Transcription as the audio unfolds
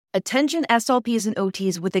Attention SLPs and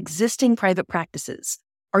OTs with existing private practices.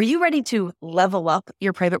 Are you ready to level up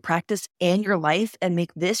your private practice and your life and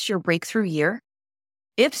make this your breakthrough year?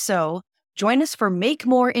 If so, join us for Make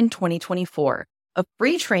More in 2024, a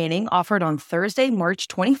free training offered on Thursday, March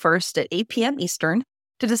 21st at 8 p.m. Eastern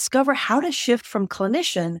to discover how to shift from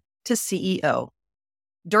clinician to CEO.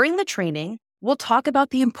 During the training, we'll talk about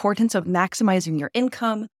the importance of maximizing your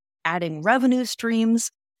income, adding revenue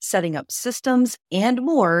streams, setting up systems, and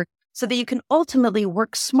more so that you can ultimately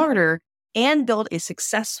work smarter and build a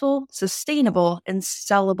successful, sustainable, and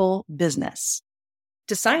sellable business.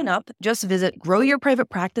 To sign up, just visit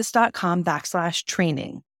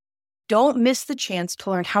growyourprivatepractice.com/training. Don't miss the chance to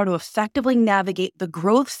learn how to effectively navigate the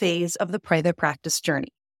growth phase of the private practice journey.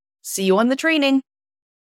 See you on the training.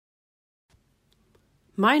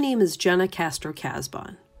 My name is Jenna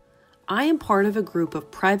Castro-Casbon. I am part of a group of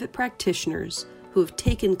private practitioners who have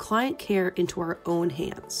taken client care into our own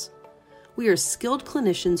hands. We are skilled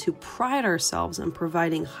clinicians who pride ourselves on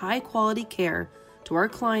providing high-quality care to our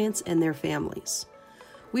clients and their families.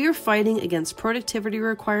 We are fighting against productivity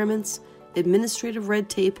requirements, administrative red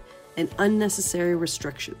tape, and unnecessary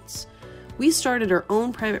restrictions. We started our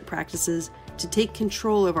own private practices to take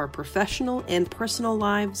control of our professional and personal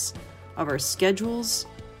lives, of our schedules,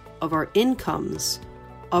 of our incomes,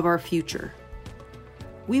 of our future.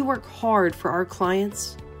 We work hard for our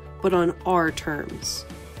clients, but on our terms.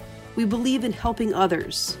 We believe in helping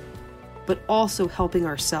others, but also helping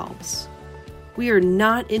ourselves. We are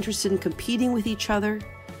not interested in competing with each other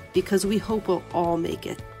because we hope we'll all make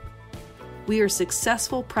it. We are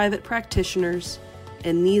successful private practitioners,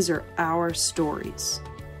 and these are our stories.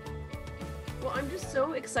 Well, I'm just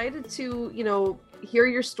so excited to, hear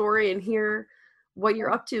your story and hear what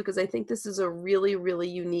you're up to, because I think this is a really, really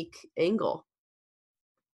unique angle.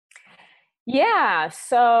 Yeah.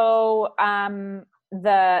 So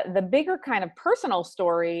the bigger kind of personal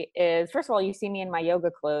story is, first of all, you see me in my yoga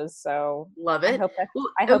clothes, so love it. I hope that's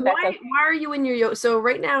okay. Why are you in your yoga? So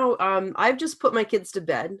right now, I've just put my kids to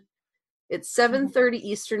bed. It's 7:30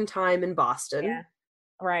 Eastern time in Boston. Yeah.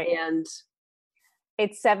 Right. And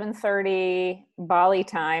it's 7:30 Bali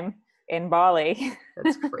time in Bali.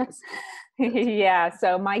 That's crazy. Yeah.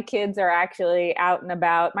 So my kids are actually out and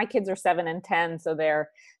about. My kids are 7 and 10, so they're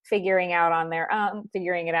figuring it out on their own,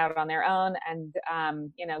 and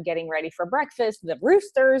getting ready for breakfast. The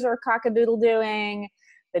roosters are cock-a-doodle-doing.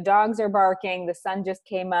 The dogs are barking. The sun just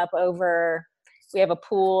came up over. We have a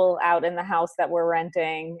pool out in the house that we're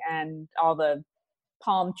renting, and all the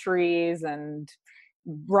palm trees, and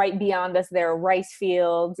right beyond us there are rice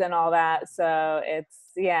fields and all that. So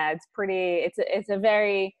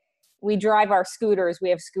we drive our scooters. We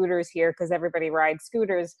have scooters here because everybody rides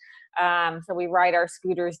scooters. So we ride our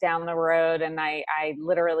scooters down the road, and I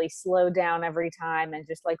literally slow down every time and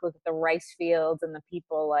just look at the rice fields and the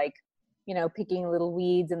people picking little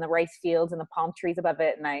weeds in the rice fields and the palm trees above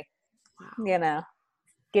it. And I,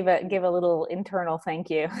 give a little internal thank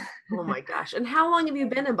you. Oh my gosh. And how long have you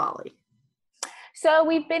been in Bali? So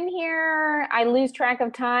we've been here, I lose track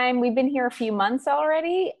of time. We've been here a few months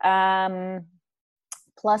already,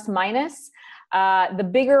 plus minus. The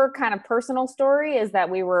bigger kind of personal story is that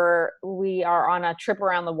we are on a trip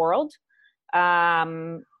around the world.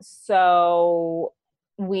 So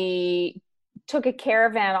we took a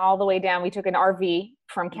caravan all the way down. We took an RV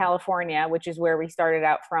from California, which is where we started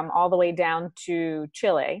out from, all the way down to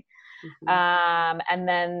Chile. And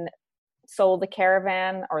then sold the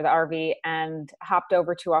caravan or the RV and hopped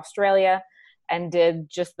over to Australia and did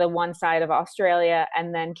just the one side of Australia,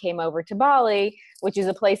 and then came over to Bali, which is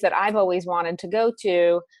a place that I've always wanted to go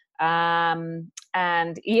to. And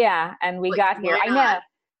we got here. I know.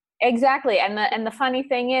 Exactly. And the funny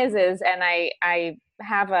thing is, and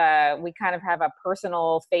we kind of have a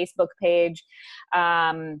personal Facebook page,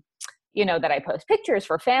 that I post pictures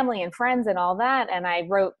for family and friends and all that. And I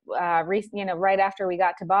wrote, right after we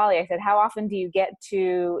got to Bali, I said, how often do you get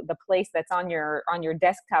to the place that's on your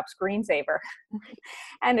desktop screensaver?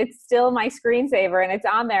 And it's still my screensaver, and it's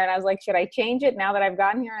on there. And I was like, should I change it now that I've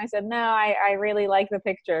gotten here? And I said, no, I really like the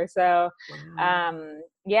picture. So,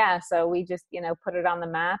 so we just, put it on the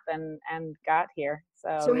map and got here.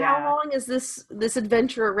 So how long is this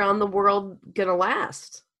adventure around the world going to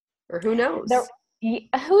last? Or who knows?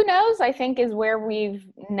 Who knows, I think, is where we've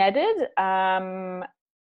netted.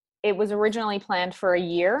 It was originally planned for a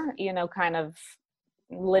year, kind of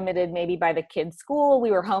limited maybe by the kids' school.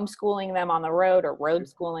 We were homeschooling them on the road, or road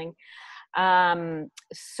schooling. But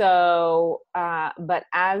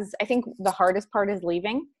as I think the hardest part is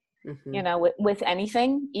leaving, with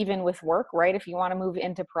anything, even with work, right? If you want to move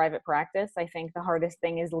into private practice, I think the hardest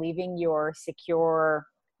thing is leaving your secure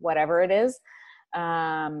whatever it is,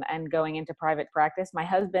 and going into private practice. My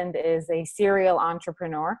husband is a serial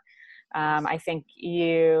entrepreneur. I think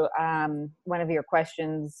one of your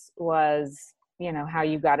questions was, how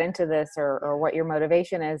you got into this or what your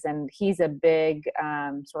motivation is. And he's a big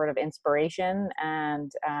sort of inspiration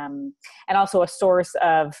and also a source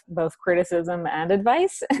of both criticism and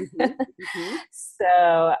advice. Mm-hmm. Mm-hmm.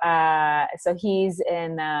 So he's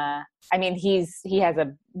in, he has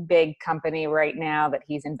a big company right now that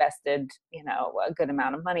he's invested, a good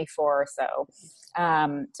amount of money for. So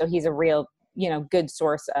he's a real, good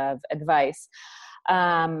source of advice.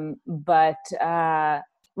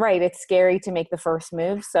 Right. It's scary to make the first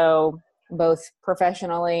move. So both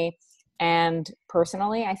professionally and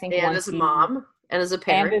personally, I think. And as a mom and as a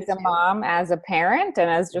parent. And as a mom, as a parent, and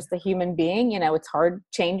as just a human being, it's hard.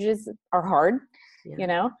 Changes are hard, 9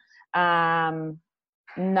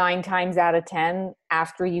 times out of 10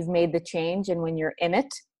 after you've made the change. And when you're in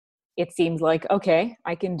it, it seems like, okay,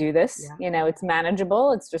 I can do this. Yeah. It's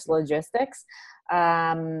manageable. It's just logistics.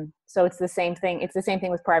 So it's the same thing. It's the same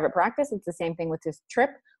thing with private practice. It's the same thing with this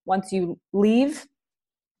trip. Once you leave,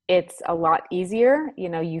 it's a lot easier.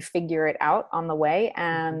 You figure it out on the way.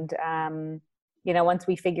 And, once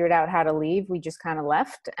we figured out how to leave, we just kind of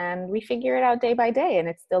left and we figure it out day by day, and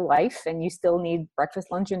it's still life, and you still need breakfast,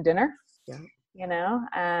 lunch, and dinner,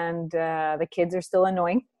 and, the kids are still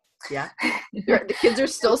annoying. Yeah. The kids are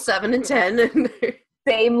still 7 and 10.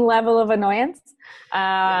 Same level of annoyance.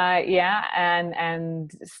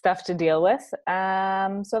 And stuff to deal with.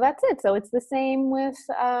 So that's it. So it's the same with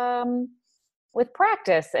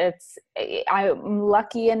practice. I'm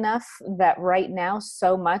lucky enough that right now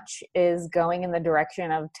so much is going in the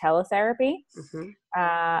direction of teletherapy,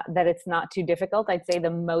 that it's not too difficult. I'd say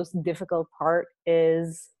the most difficult part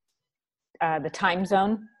is the time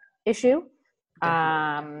zone issue.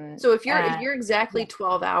 So if you're exactly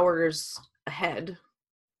 12 hours ahead,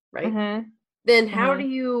 right? Mm-hmm. Then how do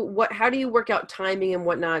you work out timing and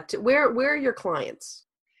whatnot? Where are your clients?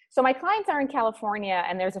 So my clients are in California,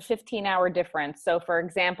 and there's a 15-hour difference. So for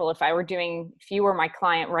example, if you were my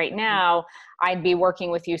client right now, I'd be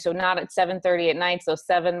working with you. So not at 7:30 at night. So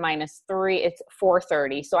 7 minus 3, it's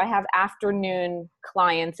 4:30. So I have afternoon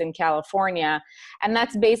clients in California, and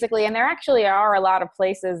that's basically, and there actually are a lot of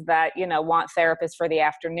places that, want therapists for the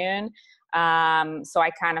afternoon. So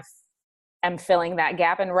I kind of am filling that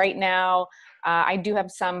gap. And right now, I do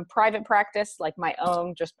have some private practice, like my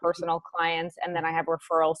own, just personal clients, and then I have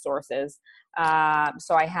referral sources.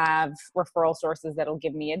 So I have referral sources that'll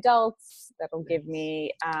give me adults, that'll give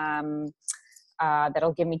me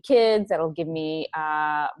kids, that'll give me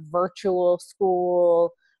virtual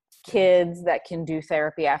school kids that can do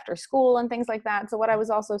therapy after school and things like that. So what I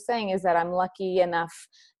was also saying is that I'm lucky enough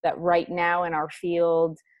that right now in our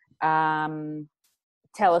field,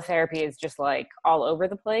 teletherapy is just like all over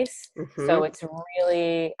the place. So it's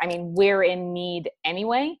really, we're in need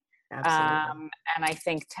anyway. Absolutely. And I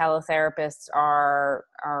think teletherapists are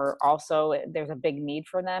also, there's a big need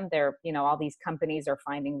for them. They're, all these companies are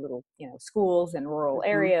finding little, schools in rural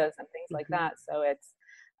areas and things like that.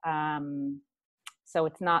 So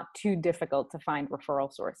it's not too difficult to find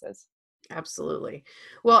referral sources. Absolutely.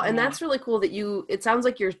 Well, and that's really cool that it sounds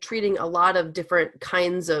like you're treating a lot of different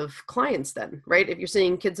kinds of clients then, right? If you're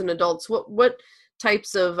seeing kids and adults, what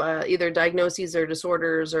types of either diagnoses or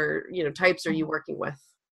disorders or, types are you working with?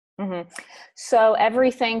 So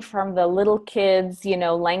everything from the little kids,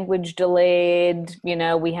 language delayed,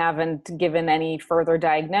 we haven't given any further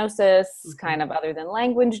diagnosis kind of other than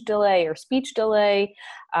language delay or speech delay,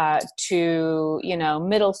 to,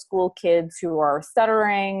 middle school kids who are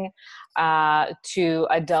stuttering, to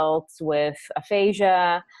adults with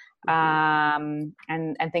aphasia, and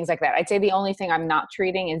things like that. I'd say the only thing I'm not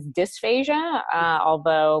treating is dysphagia,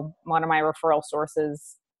 although one of my referral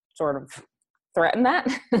sources sort of threaten that,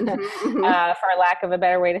 for lack of a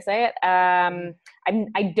better way to say it. I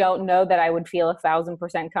don't know that I would feel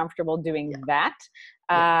 1,000% comfortable doing that,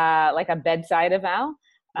 like a bedside eval,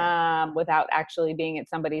 without actually being at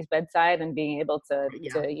somebody's bedside and being able to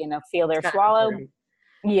feel their swallow.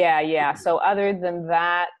 Yeah. So other than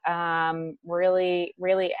that, really,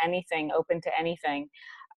 really anything, open to anything.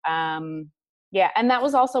 And that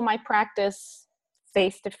was also my practice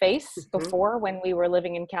face-to-face before when we were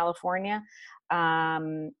living in California.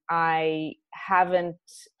 I haven't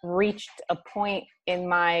reached a point in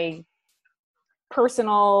my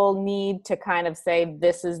personal need to kind of say,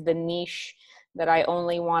 this is the niche that I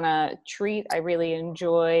only want to treat. I really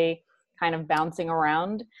enjoy kind of bouncing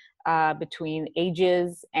around between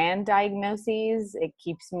ages and diagnoses. It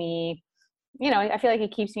keeps me, I feel like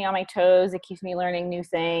it keeps me on my toes. It keeps me learning new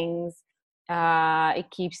things.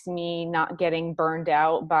 It keeps me not getting burned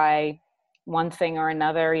out by one thing or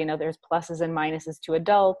another. You know, there's pluses and minuses to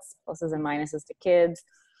adults, pluses and minuses to kids.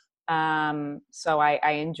 So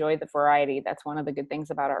I enjoy the variety. That's one of the good things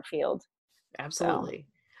about our field. Absolutely.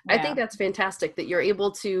 So, I yeah. think that's fantastic that you're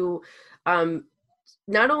able to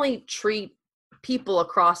not only treat people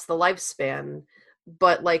across the lifespan,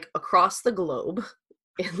 but like across the globe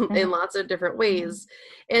in lots of different ways,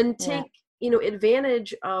 and take,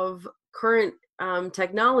 advantage of current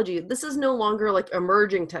technology. This is no longer like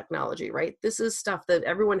emerging technology, right? This is stuff that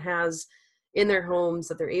everyone has in their homes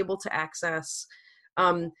that they're able to access.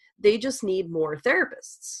 They just need more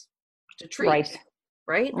therapists to treat.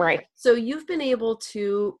 Right? So you've been able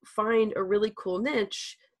to find a really cool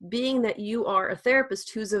niche, being that you are a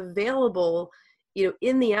therapist who's available,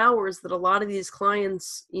 in the hours that a lot of these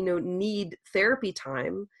clients, need therapy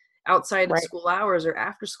time outside of school hours or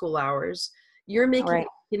after school hours. You're making it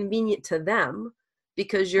convenient to them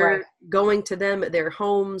because you're going to them at their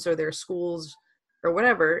homes or their schools or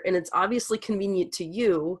whatever. And it's obviously convenient to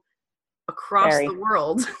you across the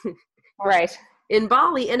world. In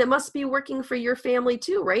Bali, and it must be working for your family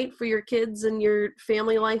too, right? For your kids and your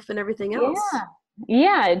family life and everything else.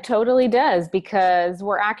 Yeah, it totally does, because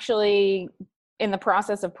we're actually in the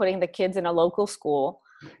process of putting the kids in a local school,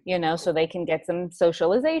 so they can get some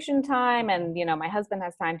socialization time, and my husband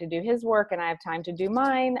has time to do his work and I have time to do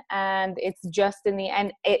mine, and it's just in the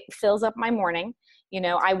end it fills up my morning.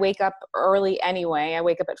 I wake up early anyway. I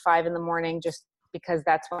wake up at 5 a.m. just because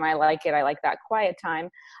that's when I like it. I like that quiet time.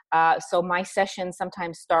 So my sessions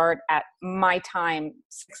sometimes start at my time,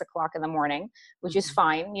 6 o'clock in the morning, which is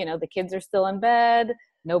fine. The kids are still in bed.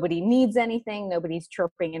 Nobody needs anything. Nobody's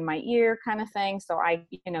chirping in my ear kind of thing. So I,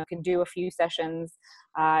 can do a few sessions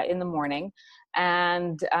in the morning.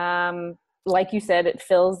 And like you said, it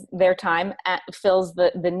fills their time, fills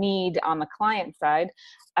the need on the client side.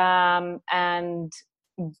 And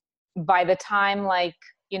by the time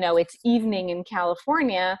it's evening in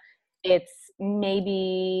California, it's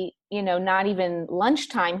maybe, not even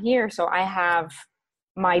lunchtime here. So I have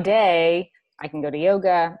my day. I can go to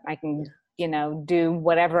yoga. I can, do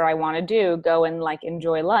whatever I want to do, go and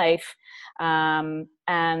enjoy life. And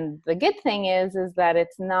the good thing is that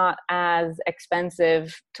it's not as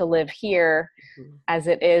expensive to live here as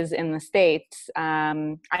it is in the States.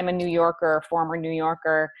 I'm a New Yorker, a former New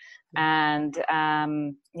Yorker. And,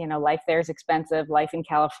 life there is expensive. Life in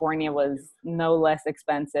California was no less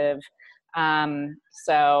expensive.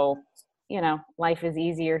 So, life is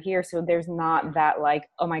easier here. So there's not that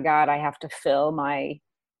oh my God, I have to fill my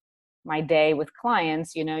day with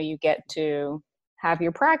clients. You get to have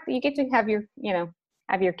your practice, you get to have your,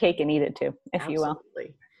 have your cake and eat it too, if you will.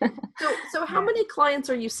 So how many clients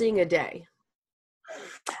are you seeing a day?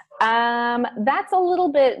 That's a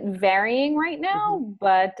little bit varying right now,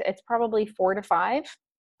 but it's probably 4 to 5.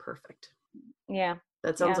 Perfect. Yeah.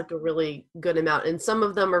 That sounds like a really good amount. And some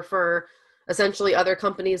of them are for essentially other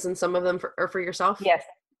companies and some of them are for yourself?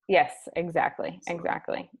 Yes, exactly.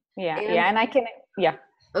 Yeah. And I can,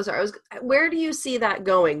 Oh, sorry. Where do you see that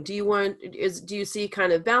going? Do you see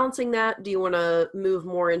kind of balancing that? Do you want to move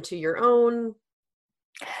more into your own?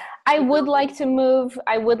 I would like to move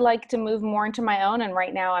more into my own. And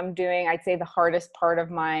right now I'm doing, I'd say the hardest part of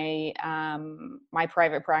my, my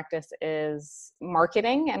private practice is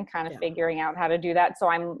marketing and kind of figuring out how to do that. So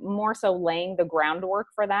I'm more so laying the groundwork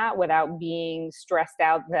for that without being stressed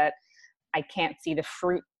out that I can't see the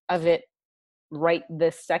fruit of it right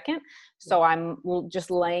this second. So I'm just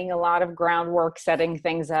laying a lot of groundwork, setting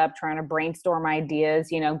things up, trying to brainstorm ideas,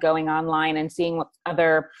 going online and seeing what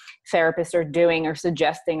other therapists are doing or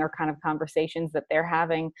suggesting or kind of conversations that they're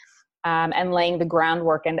having, and laying the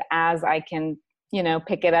groundwork. And as I can,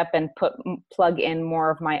 pick it up and plug in more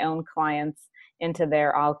of my own clients into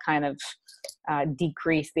there, I'll kind of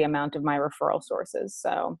decrease the amount of my referral sources.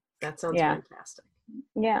 So that sounds fantastic.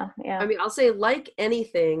 Yeah. I mean, I'll say, like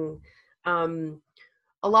anything,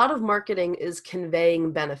 a lot of marketing is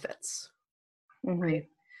conveying benefits, right?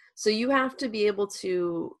 So you have to be able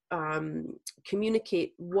to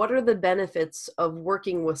communicate what are the benefits of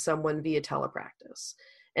working with someone via telepractice.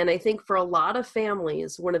 And I think for a lot of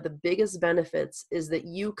families, one of the biggest benefits is that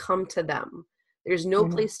you come to them. There's no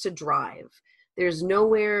place to drive. There's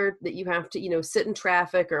nowhere that you have to, sit in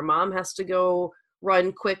traffic, or mom has to go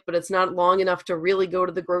run quick, but it's not long enough to really go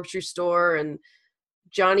to the grocery store, and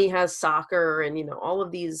Johnny has soccer, and, all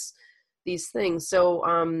of these things. So,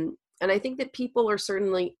 and I think that people are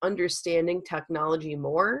certainly understanding technology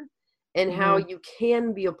more and how you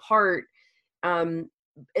can be a part, and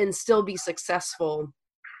still be successful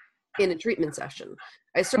in a treatment session.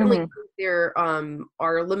 I certainly think there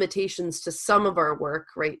are limitations to some of our work,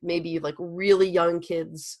 right? Maybe like really young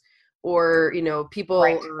kids or, people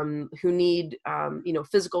Right. Who need,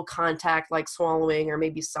 physical contact like swallowing or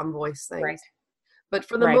maybe some voice things. Right. But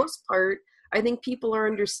for the Right. most part, I think people are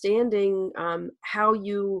understanding how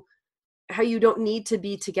you don't need to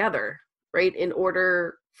be together, right, in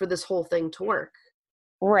order for this whole thing to work.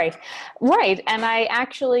 Right. Right. And I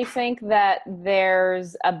actually think that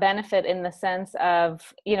there's a benefit in the sense of,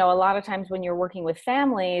 a lot of times when you're working with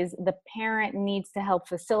families, the parent needs to help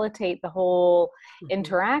facilitate the whole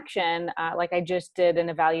interaction. Like I just did an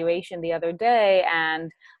evaluation the other day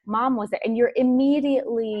and mom was there, and you're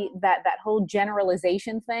immediately that whole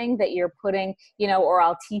generalization thing that you're putting, or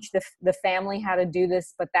I'll teach the family how to do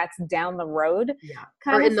this, but that's down the road. Yeah.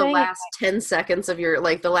 Kind or of in the thing. last 10 seconds of your,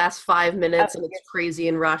 like the last 5 minutes and it's crazy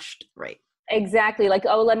and rushed. Right. Exactly. Like,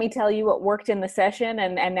 oh, let me tell you what worked in the session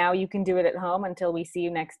and now you can do it at home until we see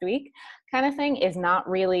you next week kind of thing is not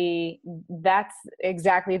really, that's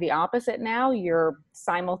exactly the opposite now. You're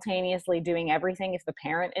simultaneously doing everything if the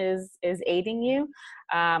parent is aiding you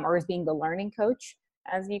or is being the learning coach,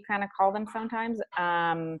 as you kind of call them sometimes,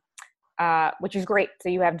 which is great. So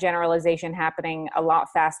you have generalization happening a lot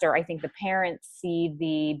faster. I think the parents see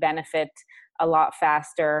the benefit a lot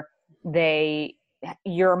faster.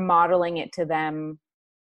 You're modeling it to them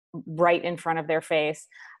right in front of their face.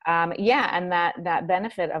 And that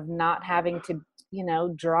benefit of not having to,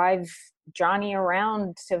 drive Johnny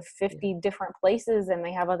around to 50 different places and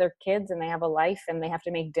they have other kids and they have a life and they have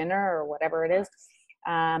to make dinner or whatever it is.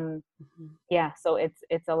 So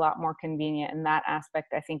it's a lot more convenient, and that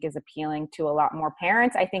aspect I think is appealing to a lot more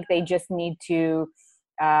parents. I think they just need to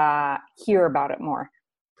hear about it more.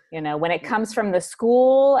 When it comes from the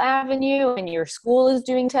school avenue and your school is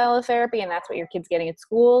doing teletherapy and that's what your kid's getting at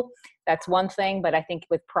school, that's one thing. But I think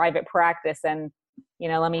with private practice and,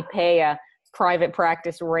 let me pay a private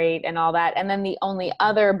practice rate and all that. And then the only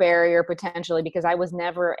other barrier potentially, because I was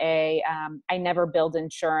never I never billed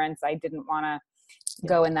insurance. I didn't want to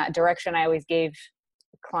go in that direction. I always gave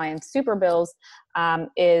clients super bills,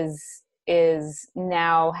 is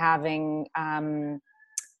now having,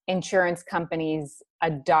 insurance companies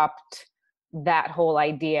adopt that whole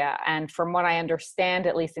idea. And from what I understand,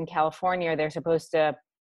 at least in California, they're supposed to,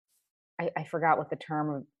 I forgot what the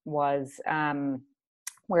term was,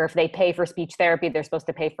 where if they pay for speech therapy, they're supposed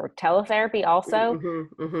to pay for teletherapy also.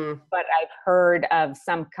 But I've heard of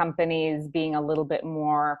some companies being a little bit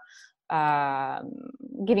more,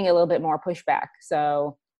 giving a little bit more pushback.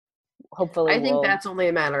 So hopefully I think that's only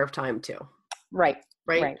a matter of time too. Right.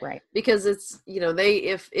 Because it's,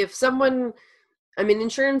 if someone,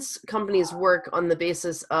 insurance companies work on the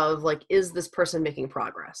basis of like, is this person making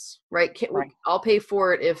progress, right? I'll pay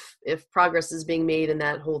for it if progress is being made and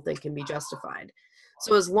that whole thing can be justified.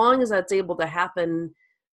 So as long as that's able to happen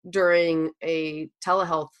during a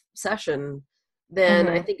telehealth session, then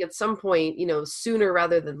I think at some point, sooner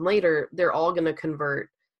rather than later, they're all going to convert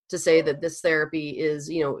to say that this therapy is,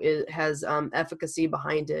 it has efficacy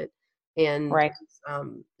behind it and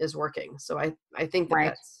is working. So I think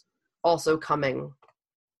that's also coming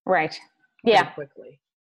quickly.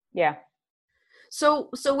 Yeah. So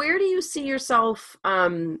where do you see yourself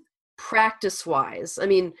practice wise?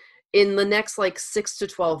 In the next like 6 to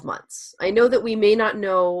 12 months. I know that we may not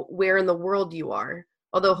know where in the world you are,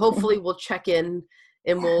 although hopefully we'll check in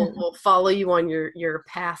and we'll follow you on your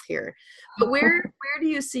path here. But where do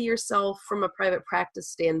you see yourself from a private practice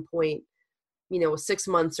standpoint, 6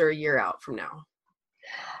 months or a year out from now?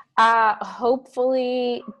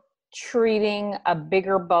 Hopefully treating a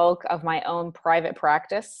bigger bulk of my own private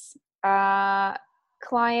practice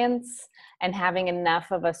clients and having enough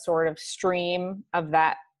of a sort of stream of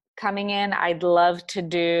that coming in. I'd love to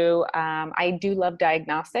do, I do love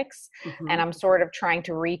diagnostics, and I'm sort of trying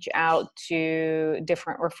to reach out to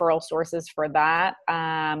different referral sources for that.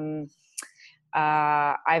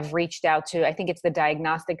 I've reached out to, I think it's the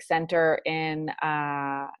Diagnostic Center in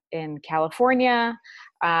California,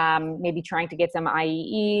 maybe trying to get some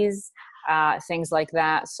IEEs, things like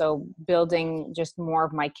that. So building just more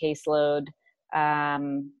of my caseload,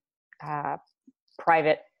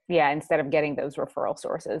 private, instead of getting those referral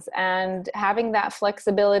sources and having that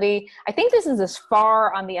flexibility. I think this is as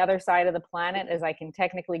far on the other side of the planet as I can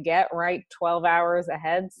technically get, right? 12 hours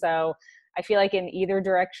ahead. So I feel like in either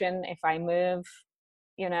direction, if I move,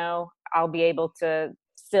 I'll be able to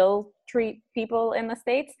still treat people in the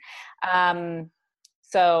States.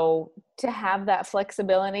 So to have that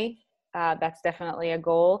flexibility, that's definitely a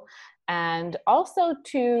goal. And also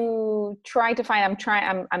to try to find,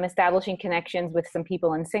 I'm establishing connections with some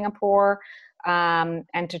people in Singapore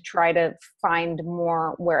and to try to find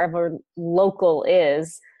more wherever local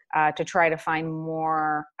is, to try to find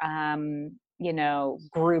more,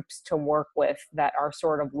 groups to work with that are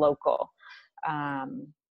sort of local.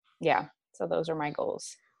 Yeah. So those are my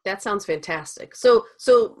goals. That sounds fantastic. So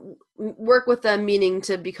work with them, meaning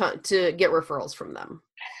to get referrals from them.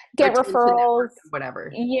 Get referrals,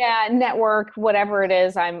 whatever. Yeah, network, whatever it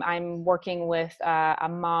is. I'm working with a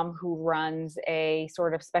mom who runs a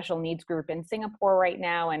sort of special needs group in Singapore right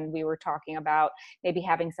now, and we were talking about maybe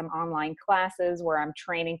having some online classes where I'm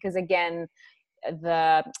training, because again,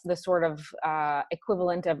 the sort of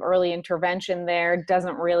equivalent of early intervention there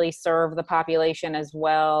doesn't really serve the population as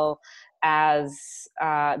well as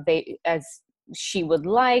she would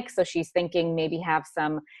like. So she's thinking maybe have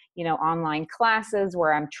some, online classes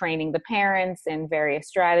where I'm training the parents in various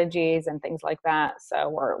strategies and things like that. So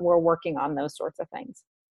we're working on those sorts of things.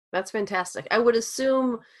 That's fantastic. I would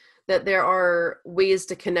assume that there are ways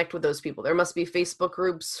to connect with those people. There must be Facebook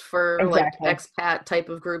groups for Exactly. like expat type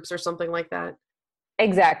of groups or something like that.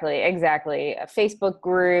 Exactly. Facebook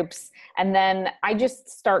groups. And then I just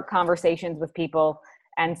start conversations with people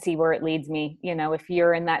and see where it leads me. If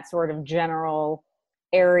you're in that sort of general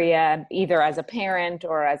area, either as a parent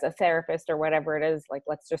or as a therapist or whatever it is, like,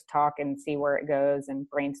 let's just talk and see where it goes and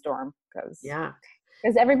brainstorm,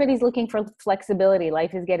 because everybody's looking for flexibility.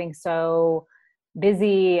 Life is getting so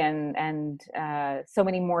busy and so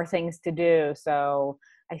many more things to do. So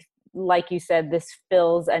like you said, this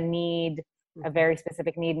fills a need, a very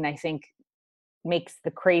specific need, and I think makes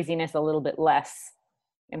the craziness a little bit less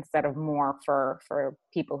instead of more for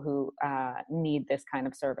people who need this kind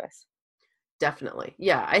of service. Definitely.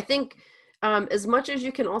 Yeah. I think as much as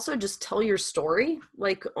you can also just tell your story,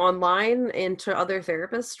 like online and to other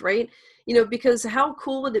therapists, right? Because how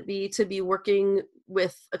cool would it be to be working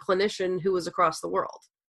with a clinician who was across the world?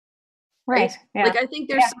 Right. Yeah. Like, I think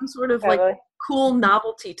there's some sort of like cool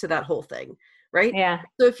novelty to that whole thing. Right. Yeah.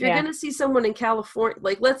 So if you're going to see someone in California,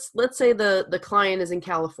 like let's say the client is in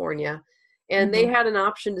California and they had an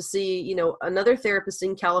option to see, another therapist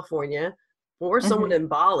in California or someone in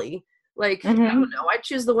Bali. Like, I don't know, I'd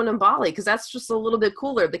choose the one in Bali because that's just a little bit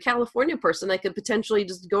cooler. The California person, I could potentially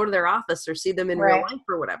just go to their office or see them in real life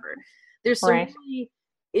or whatever. There's some really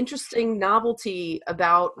interesting novelty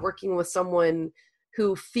about working with someone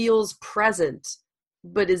who feels present,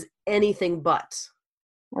 but is anything but.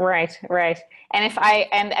 Right. And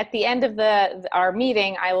and at the end of our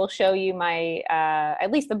meeting, I will show you my, at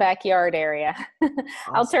least the backyard area. Awesome.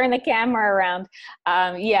 I'll turn the camera around.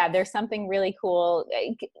 There's something really cool.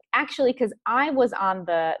 Actually, because I was on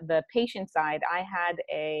the patient side, I had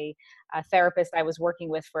a therapist I was working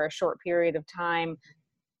with for a short period of time,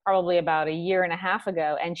 probably about a year and a half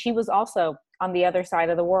ago. And she was also on the other side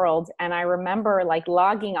of the world. And I remember like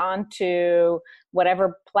logging on to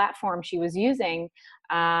whatever platform she was using,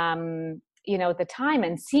 at the time,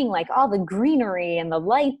 and seeing like all the greenery and the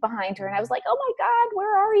light behind her. And I was like, oh my God,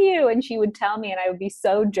 where are you? And she would tell me, and I would be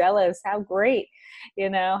so jealous. How great,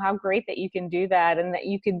 how great that you can do that. And that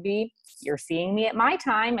you're seeing me at my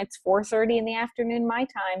time. It's 4:30 in the afternoon, my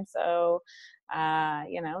time. So,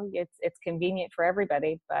 it's convenient for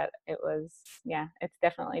everybody, but it's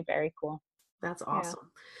definitely very cool. That's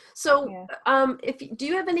awesome. Yeah. So, do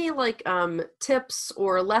you have any like tips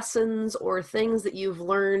or lessons or things that you've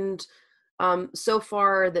learned so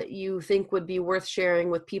far that you think would be worth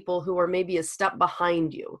sharing with people who are maybe a step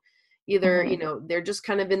behind you? Either, they're just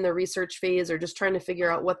kind of in the research phase or just trying to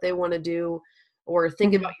figure out what they want to do, or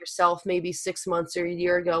think about yourself maybe 6 months or a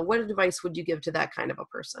year ago. What advice would you give to that kind of a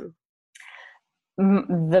person?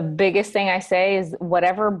 The biggest thing I say is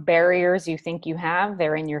whatever barriers you think you have,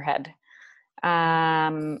 they're in your head.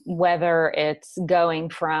 Whether it's going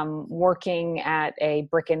from working at a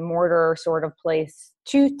brick and mortar sort of place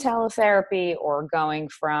to teletherapy, or going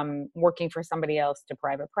from working for somebody else to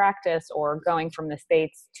private practice, or going from the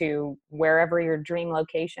States to wherever your dream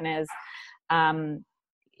location is.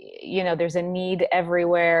 There's a need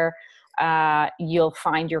everywhere. You'll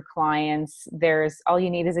find your clients. All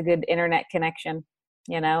you need is a good internet connection,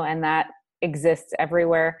 and that exists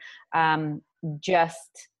everywhere.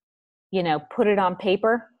 Just put it on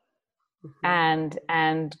paper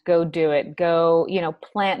and go do it. Go,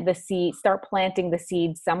 plant the seed, start planting the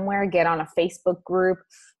seed somewhere, get on a Facebook group,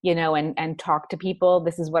 and talk to people.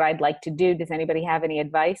 This is what I'd like to do. Does anybody have any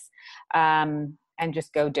advice? And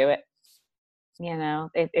just go do it.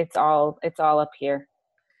 It's all up here.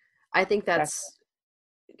 I think that's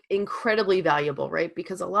incredibly valuable, right?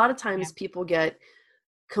 Because a lot of times people get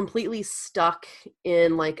completely stuck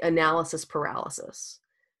in like analysis paralysis.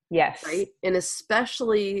 Yes. Right. And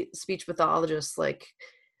especially speech pathologists, like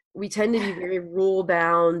we tend to be very rule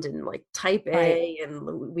bound and like type Right. A,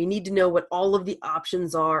 and we need to know what all of the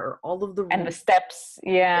options are, or all of the And the rules, steps.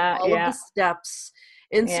 Yeah. all of Yeah. the steps.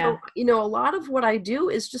 And Yeah. so, a lot of what I do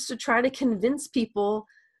is just to try to convince people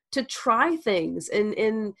to try things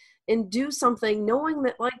and do something, knowing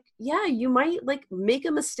that, like, yeah, you might like make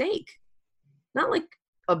a mistake, not like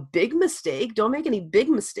a big mistake. Don't make any big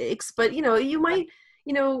mistakes, but you might,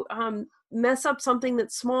 mess up something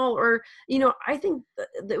that's small, or, I think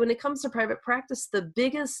that when it comes to private practice, the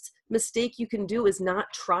biggest mistake you can do is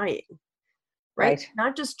not trying. Right? Right.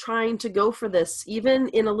 Not just trying to go for this, even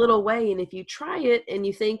in a little way. And if you try it and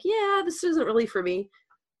you think, yeah, this isn't really for me,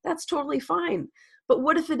 that's totally fine. But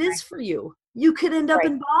what if it is Right. for you? You could end up Right.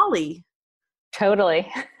 in Bali, Totally.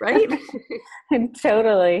 right?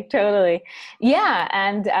 Totally. Yeah.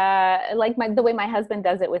 And like the way my husband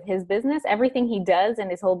does it with his business, everything he does in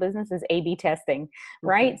his whole business is A/B testing,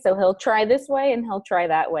 right? So he'll try this way and he'll try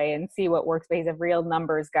that way and see what works. But he's a real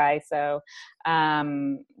numbers guy. So,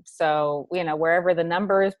 wherever the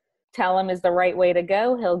numbers tell him is the right way to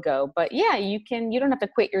go, he'll go. But yeah, you don't have to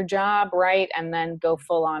quit your job, right? And then go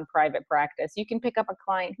full on private practice. You can pick up a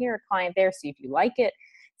client here, a client there, see if you like it,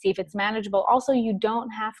 see if it's manageable. Also, you don't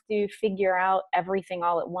have to figure out everything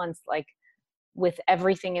all at once. Like with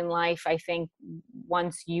everything in life, I think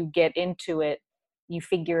once you get into it, you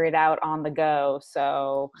figure it out on the go.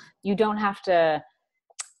 So you don't have to,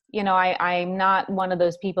 I'm not one of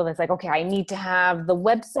those people that's like, okay, I need to have the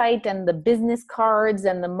website and the business cards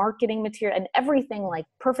and the marketing material and everything like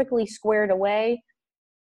perfectly squared away.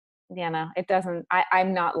 It doesn't,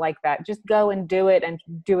 I'm not like that. Just go and do it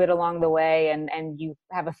along the way. And you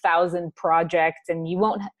have 1,000 projects and you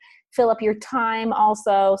won't fill up your time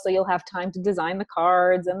also. So you'll have time to design the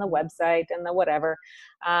cards and the website and the whatever.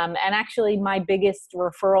 And actually my biggest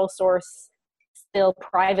referral source still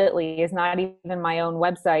privately is not even my own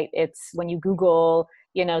website. It's when you Google,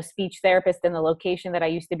 speech therapist in the location that I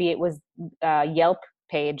used to be, it was Yelp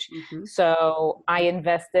page. Mm-hmm. So I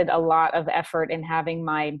invested a lot of effort in having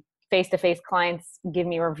my face-to-face clients give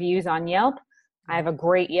me reviews on Yelp. I have a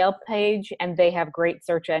great Yelp page and they have great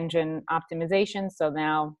search engine optimization. So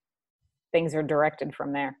now things are directed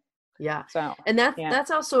from there. Yeah. So, and that's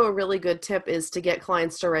also a really good tip, is to get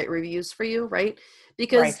clients to write reviews for you, right?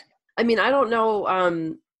 Because right. I mean, I don't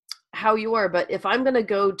know how you are, but if I'm going to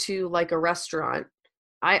go to like a restaurant,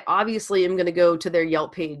 I obviously am going to go to their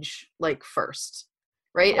Yelp page like first.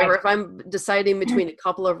 Right? Or if I'm deciding between a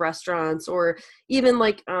couple of restaurants, or even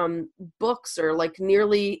like books, or like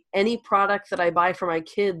nearly any product that I buy for my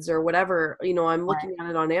kids or whatever, I'm looking at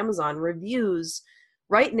it on Amazon. Reviews,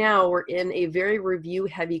 right now we're in a very review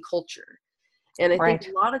heavy culture. And I think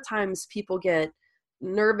a lot of times people get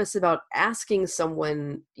nervous about asking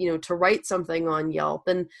someone, to write something on Yelp.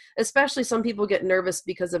 And especially some people get nervous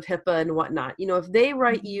because of HIPAA and whatnot. If they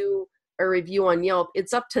write you a review on Yelp,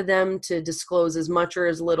 it's up to them to disclose as much or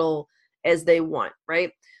as little as they want,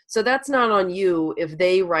 right? So that's not on you if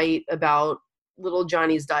they write about little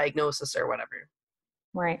Johnny's diagnosis or whatever.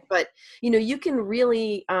 Right. But, you can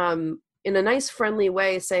really, in a nice, friendly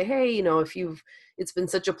way, say, hey, it's been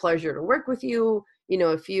such a pleasure to work with you.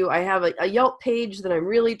 I have a Yelp page that I'm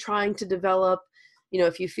really trying to develop.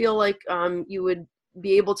 If you feel like you would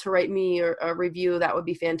be able to write me a review, that would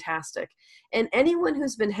be fantastic. And anyone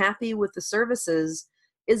who's been happy with the services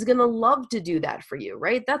is going to love to do that for you,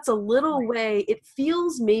 right? That's a little way. It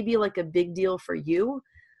feels maybe like a big deal for you,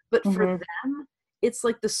 but for them, it's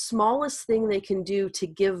like the smallest thing they can do to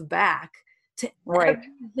give back to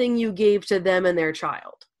everything you gave to them and their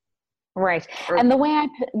child. Right. And the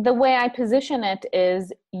way I position it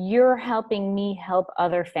is, you're helping me help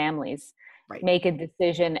other families make a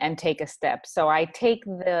decision and take a step. So I take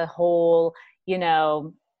the whole,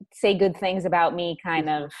 say good things about me kind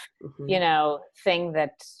of, thing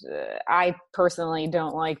that I personally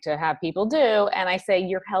don't like to have people do. And I say,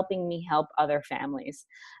 you're helping me help other families.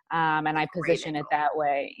 And I position it that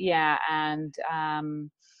way. Yeah. And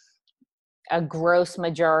a gross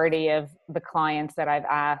majority of the clients that I've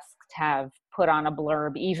asked have put on a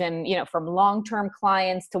blurb, even, from long-term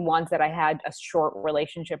clients to ones that I had a short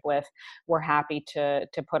relationship with, were happy to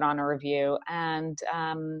put on a review. And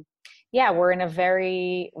we're in a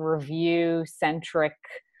very review centric,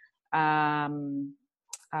 time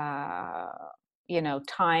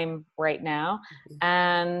right now.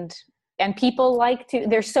 And people like to,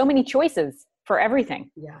 there's so many choices for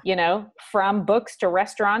everything, from books to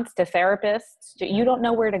restaurants to therapists. You don't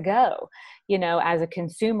know where to go, as a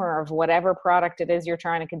consumer of whatever product it is you're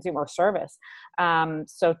trying to consume or service.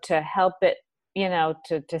 So to help it,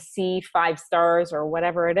 to see 5 stars or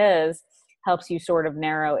whatever it is, helps you sort of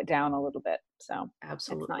narrow it down a little bit. So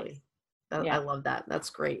absolutely. nice. I love that. That's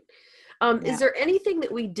great. Yeah. Is there anything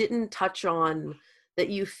that we didn't touch on that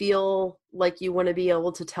you feel like you want to be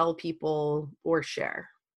able to tell people or share?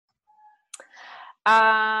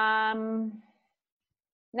 No,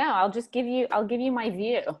 I'll give you my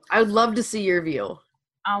view. I would love to see your view.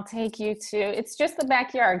 I'll take you to, it's just the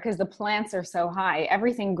backyard because the plants are so high.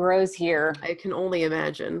 Everything grows here. I can only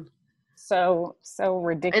imagine. So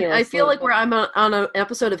ridiculous. And I feel like I'm on an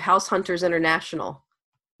episode of House Hunters International.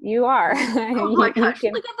 You are. Oh my gosh,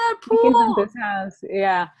 look at that pool. You can hunt this house.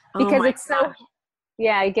 Yeah. Because it's gosh.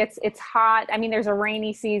 it's hot. I mean, there's a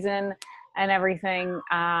rainy season and everything.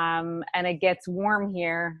 And it gets warm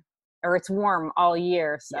here, or it's warm all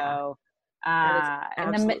year. So,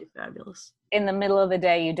 absolutely fabulous. In the middle of the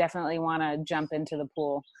day, you definitely want to jump into the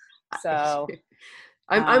pool. So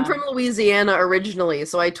I'm from Louisiana originally,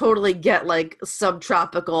 so I totally get like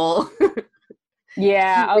subtropical.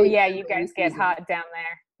 Yeah. Oh yeah. You guys get hot down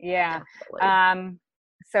there. Yeah. Definitely.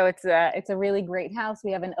 So it's a really great house.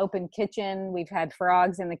 We have an open kitchen. We've had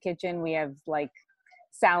frogs in the kitchen. We have like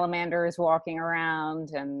salamanders walking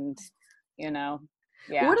around, and yeah.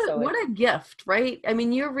 What a gift, right? I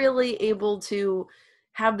mean, you're really able to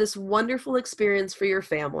have this wonderful experience for your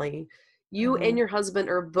family. You and your husband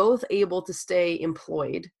are both able to stay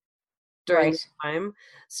employed during this time.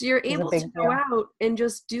 So you're able to go out and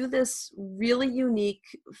just do this really unique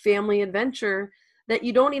family adventure that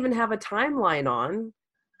you don't even have a timeline on,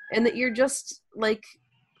 and that you're just like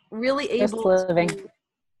really able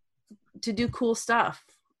to do cool stuff.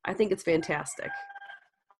 I think it's fantastic.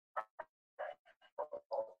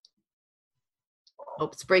 Oh,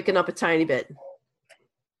 it's breaking up a tiny bit.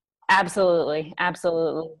 Absolutely.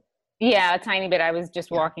 Yeah, a tiny bit. I was just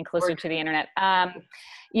walking closer to the internet.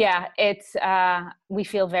 Yeah, it's, we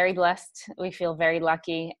feel very blessed. We feel very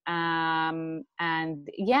lucky. And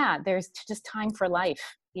yeah, there's just time for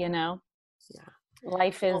life, Yeah.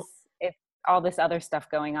 Life is, it's all this other stuff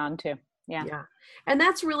going on too. Yeah. Yeah. And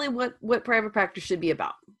that's really what private practice should be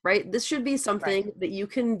about, right? This should be something that you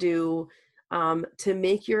can do to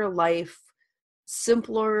make your life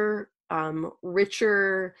simpler,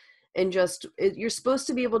 richer, and just you're supposed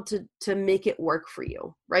to be able to make it work for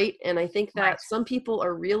you, right? And I think that some people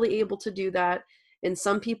are really able to do that, and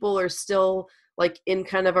some people are still like in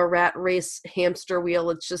kind of a rat race hamster wheel.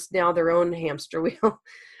 It's just now their own hamster wheel.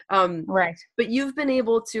 Right. But you've been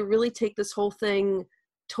able to really take this whole thing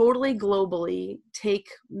totally globally, take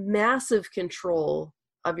massive control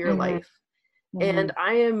of your life. And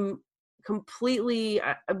I am completely,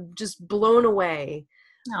 I'm just blown away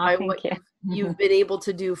by what you've been able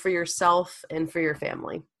to do for yourself and for your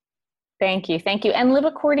family. Thank you. And live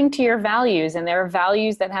according to your values. And there are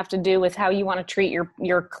values that have to do with how you want to treat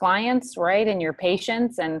your clients, right? And your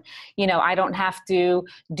patients. And, I don't have to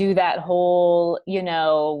do that whole,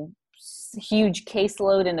 huge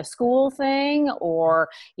caseload in a school thing, or,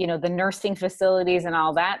 the nursing facilities and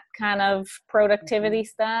all that kind of productivity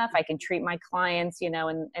stuff. I can treat my clients, in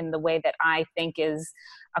the way that I think is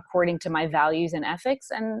according to my values and ethics.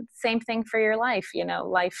 And same thing for your life,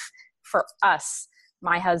 life for us,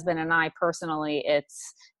 my husband and I personally,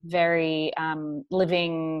 it's very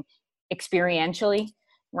living experientially,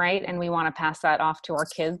 right? And we want to pass that off to our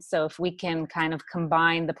kids. So if we can kind of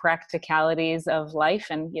combine the practicalities of life,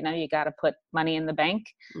 and you got to put money in the bank,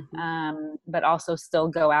 but also still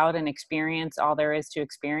go out and experience all there is to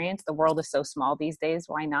experience. The world is so small these days.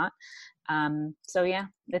 Why not? So yeah,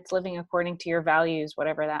 it's living according to your values,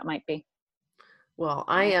 whatever that might be. Well,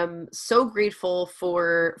 I am so grateful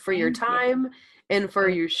for your time and for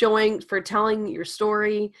your for telling your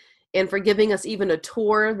story, and for giving us even a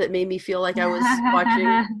tour that made me feel like I was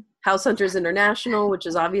watching House Hunters International, which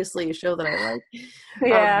is obviously a show that I like.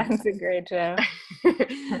 Yeah, it's a great show.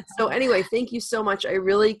 So anyway, thank you so much. I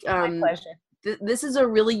really, my pleasure. This is a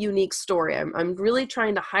really unique story. I'm really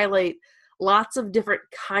trying to highlight lots of different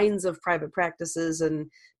kinds of private practices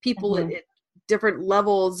and people at different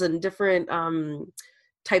levels and different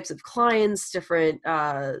types of clients, different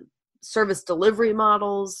service delivery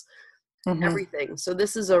models. Everything. So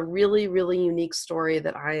this is a really, really unique story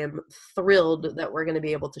that I am thrilled that we're going to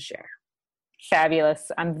be able to share.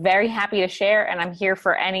 Fabulous. I'm very happy to share, and I'm here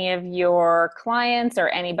for any of your clients or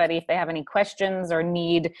anybody if they have any questions or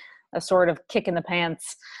need a sort of kick in the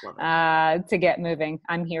pants to get moving.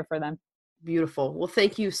 I'm here for them. Beautiful. Well,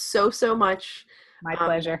 thank you so much. My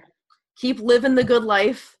pleasure. Keep living the good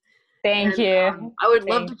life. Thank you. I would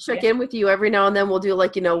love to check in with you every now and then. We'll do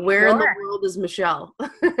like, where in the world is Michelle?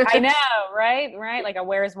 I know, right? Like a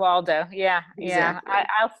Where's Waldo? Yeah, exactly. yeah.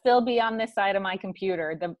 I'll still be on this side of my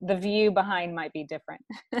computer. The view behind might be different.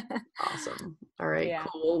 Awesome. All right, Yeah.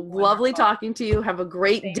 cool. Lovely talking to you. Have a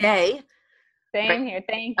great day. Same here.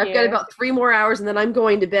 Thank you. I've got about 3 more hours and then I'm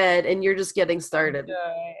going to bed and you're just getting started.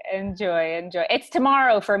 Enjoy. It's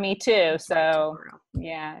tomorrow for me too. So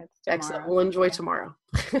yeah, it's tomorrow. Excellent. We'll enjoy tomorrow.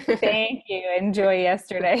 Thank you. Enjoy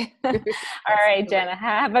yesterday. All right, Jenna,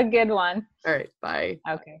 have a good one. All right. Bye.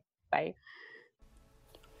 Okay. Bye.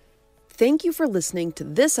 Thank you for listening to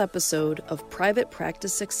this episode of Private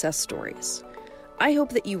Practice Success Stories. I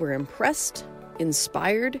hope that you were impressed,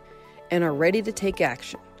 inspired, and are ready to take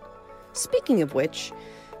action. Speaking of which,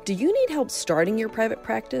 do you need help starting your private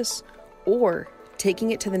practice or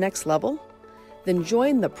taking it to the next level? Then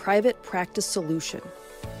join the Private Practice Solution.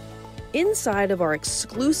 Inside of our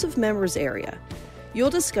exclusive members area, you'll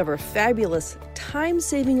discover fabulous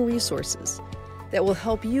time-saving resources that will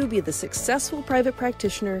help you be the successful private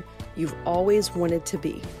practitioner you've always wanted to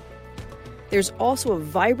be. There's also a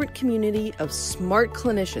vibrant community of smart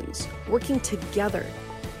clinicians working together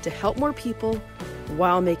to help more people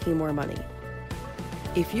while making more money.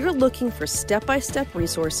 If you're looking for step-by-step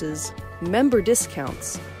resources, member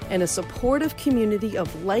discounts, and a supportive community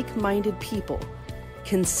of like-minded people,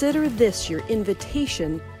 consider this your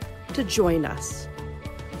invitation to join us.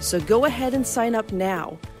 So go ahead and sign up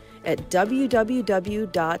now at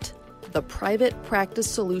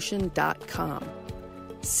www.theprivatepracticesolution.com.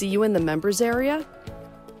 See you in the members area.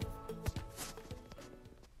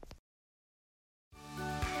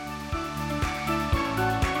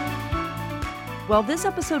 Well, this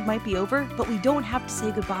episode might be over, but we don't have to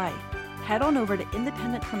say goodbye. Head on over to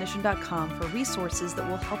independentclinician.com for resources that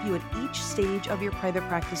will help you at each stage of your private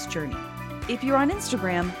practice journey. If you're on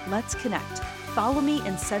Instagram, let's connect. Follow me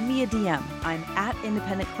and send me a DM. I'm at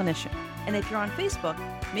Independent Clinician. And if you're on Facebook,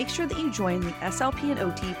 make sure that you join the SLP and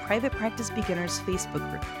OT Private Practice Beginners Facebook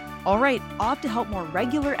group. All right, off to help more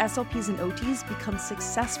regular SLPs and OTs become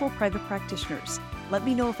successful private practitioners. Let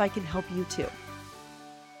me know if I can help you too.